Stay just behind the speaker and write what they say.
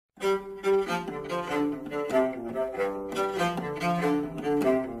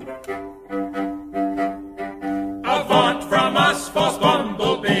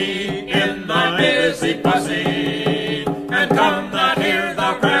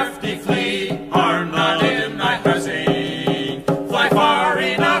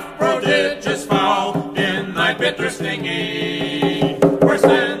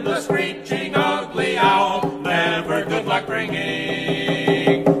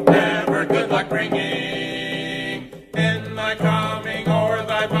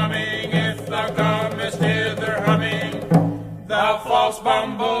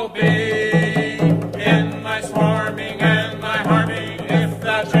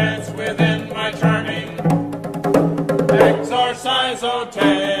chance within my charming, exorcise, O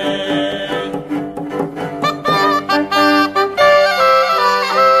take.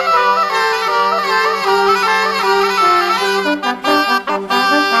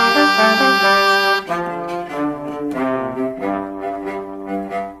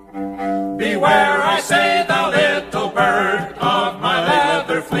 Beware, I say, thou little bird, of my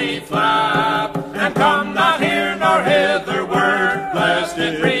leather flea flap, and come not here nor hitherward, lest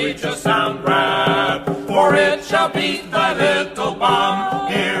it reach a sound rap, for it shall beat thy little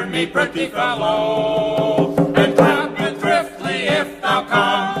bum. Hear me, pretty fellow, and clap it thriftily if thou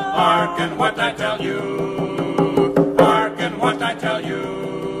come. Hearken what I tell you, hearken what I tell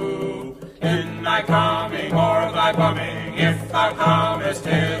you, in thy coming or thy bumming, if thou comest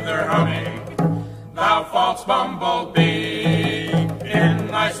hither humming, thou false bumblebee, in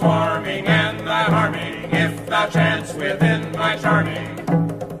thy swarming and thy harming, if thou chance within my charming,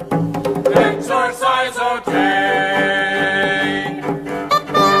 exorcise, O take.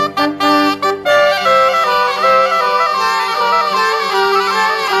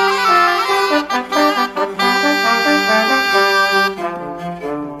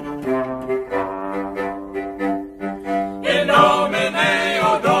 In nomine,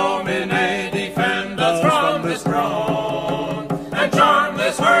 O Domine, defend us from this throne, and charm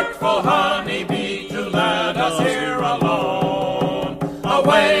this hurtful honeybee to let us here alone.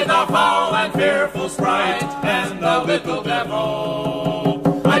 Away the foul and fearful sprite, and the little devil,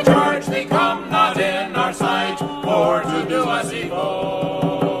 I charge thee, come not in our sight, for to do us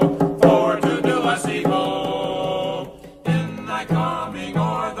evil, for to do us evil. In thy coming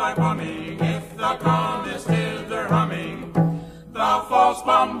or thy bumming, if thou comest hither humming, thou false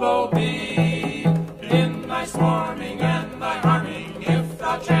bumblebee, in thy swarming and thy harming, if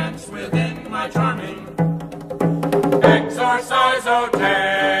thou chance within my charming, exorcise, O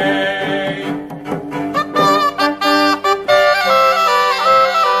take.